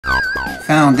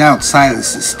Found out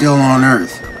Silas is still on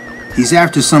Earth. He's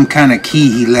after some kind of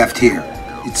key he left here.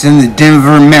 It's in the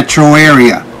Denver metro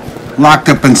area, locked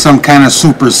up in some kind of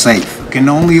super safe. You can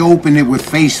only open it with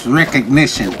face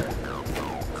recognition.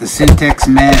 The syntax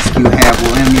mask you have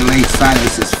will emulate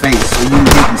Silas's face, so you can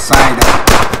get inside of it.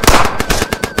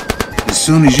 As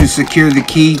soon as you secure the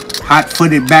key,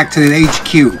 hot-foot it back to the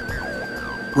HQ.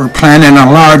 We're planning a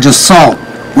large assault.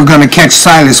 We're gonna catch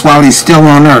Silas while he's still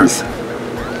on Earth.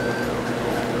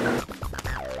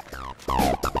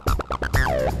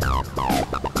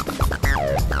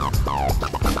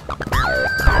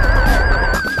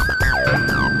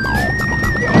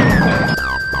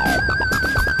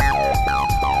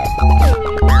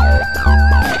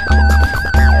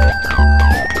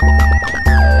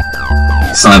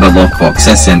 Cyber Lockbox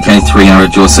SNK3R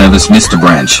at your service, Mr.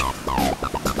 Branch.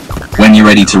 When you're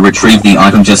ready to retrieve the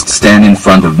item, just stand in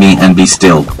front of me and be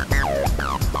still.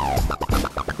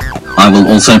 I will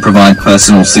also provide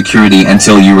personal security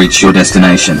until you reach your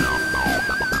destination.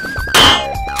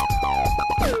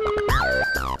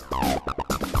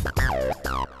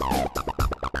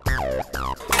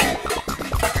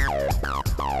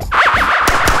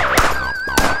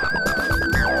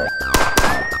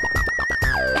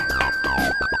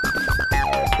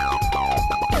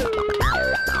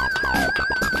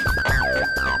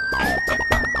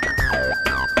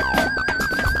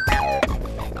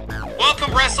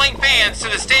 Welcome wrestling fans to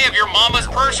the Stay of Your Mama's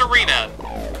Purse Arena.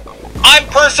 I'm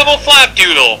Percival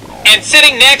Flapdoodle, and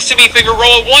sitting next to me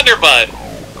Figueroa Wonderbud.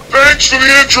 Thanks for the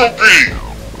intro, B.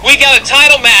 We got a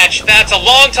title match that's a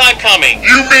long time coming.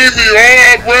 You mean the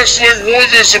all-out wrestling war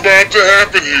that's about to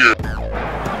happen here?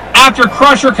 After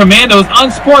Crusher Commando's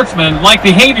unsportsmanlike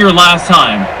behavior last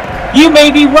time. You may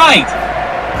be right.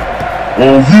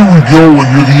 Oh, here we go, and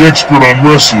you're the expert on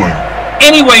wrestling.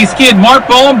 Anyways, kid, Mark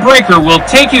Bone Breaker will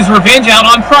take his revenge out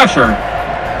on Crusher.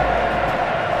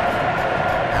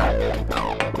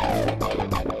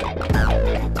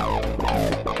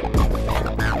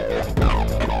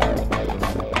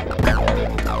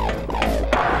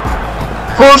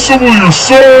 Percival, you're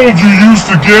sold. You used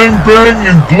to gangbang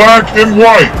in black and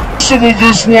white. Percival,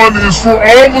 this one is for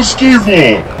all the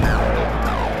skeevil.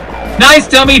 Nice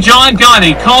dummy John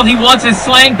Gotti called he wants his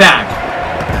slang back.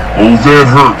 Oh, that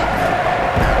hurt.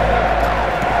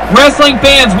 Wrestling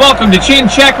fans, welcome to Chin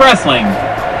Check Wrestling.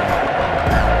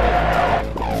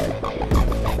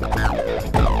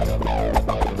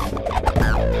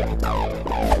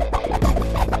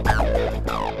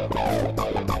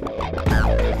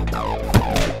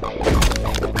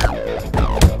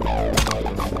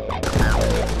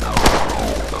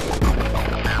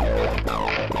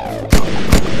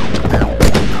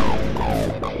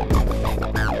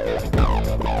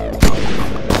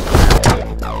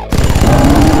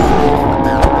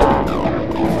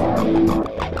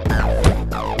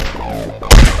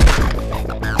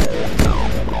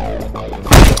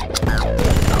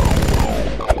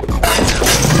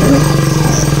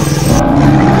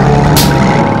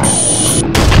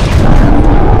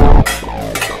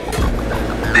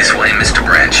 This way, Mr.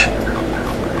 Branch.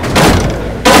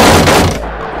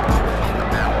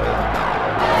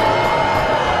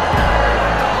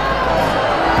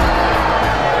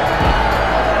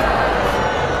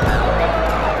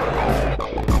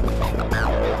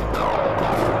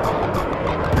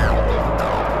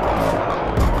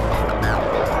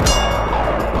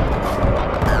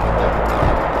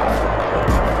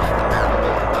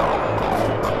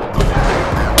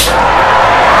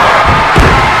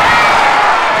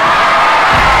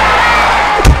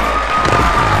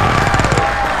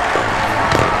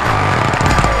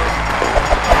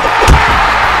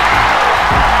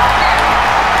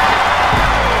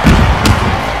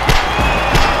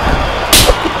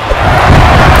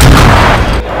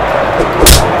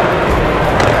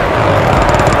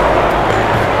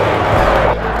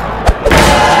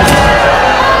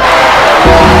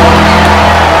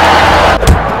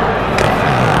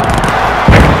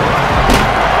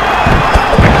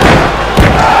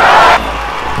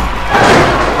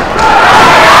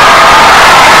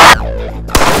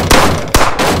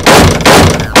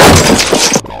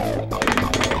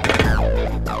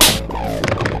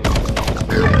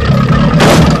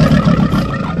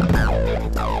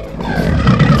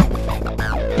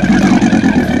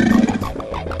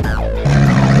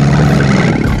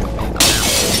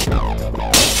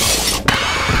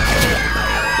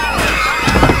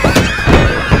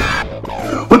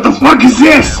 What the fuck is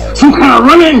this? Some kind of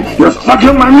running? You're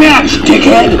fucking my match,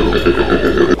 dickhead!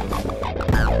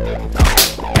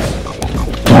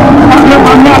 Fucking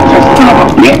my match, you son of a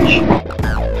bitch!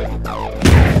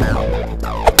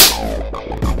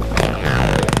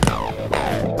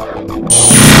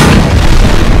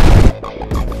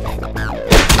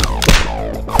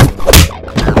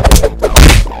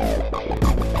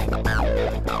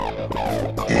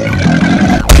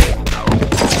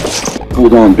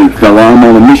 Hold on, big fella, I'm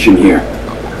on a mission here.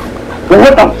 Well,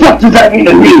 what the fuck does that mean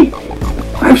to me?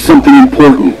 I have something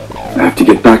important. I have to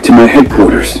get back to my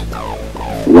headquarters.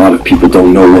 A lot of people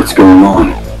don't know what's going on.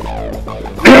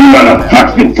 Them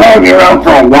motherfuckers been following me around for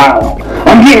a while.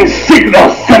 I'm getting sick of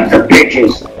those sons of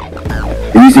bitches.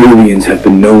 These aliens have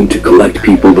been known to collect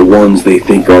people, the ones they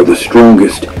think are the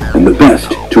strongest and the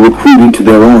best, to recruit into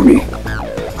their army.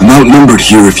 I'm outnumbered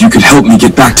here. If you could help me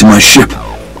get back to my ship,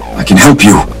 I can help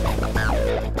you.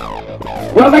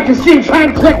 Well, I can see him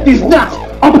trying to collect these nuts.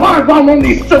 I'll power bomb one of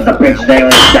these sons of bitches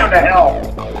aliens down to hell.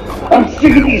 I'm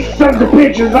sick of these sons of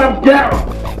bitches. I'm down.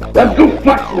 Let's go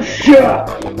fuck some shit up.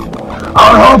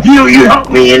 I'll help you. You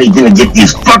help me. Anything to get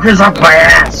these fuckers off my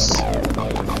ass.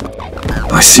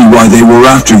 I see why they were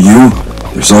after you.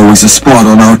 There's always a spot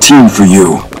on our team for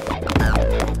you.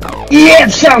 Yeah,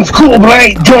 it sounds cool, but I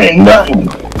ain't doing nothing.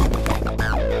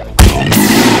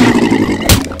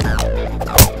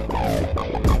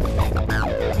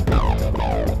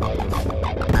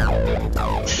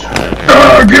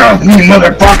 Get off me,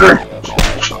 motherfucker!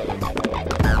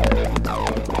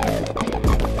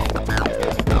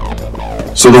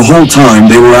 So the whole time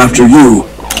they were after you.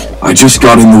 I just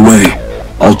got in the way.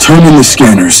 I'll turn in the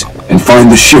scanners and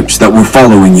find the ships that were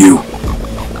following you.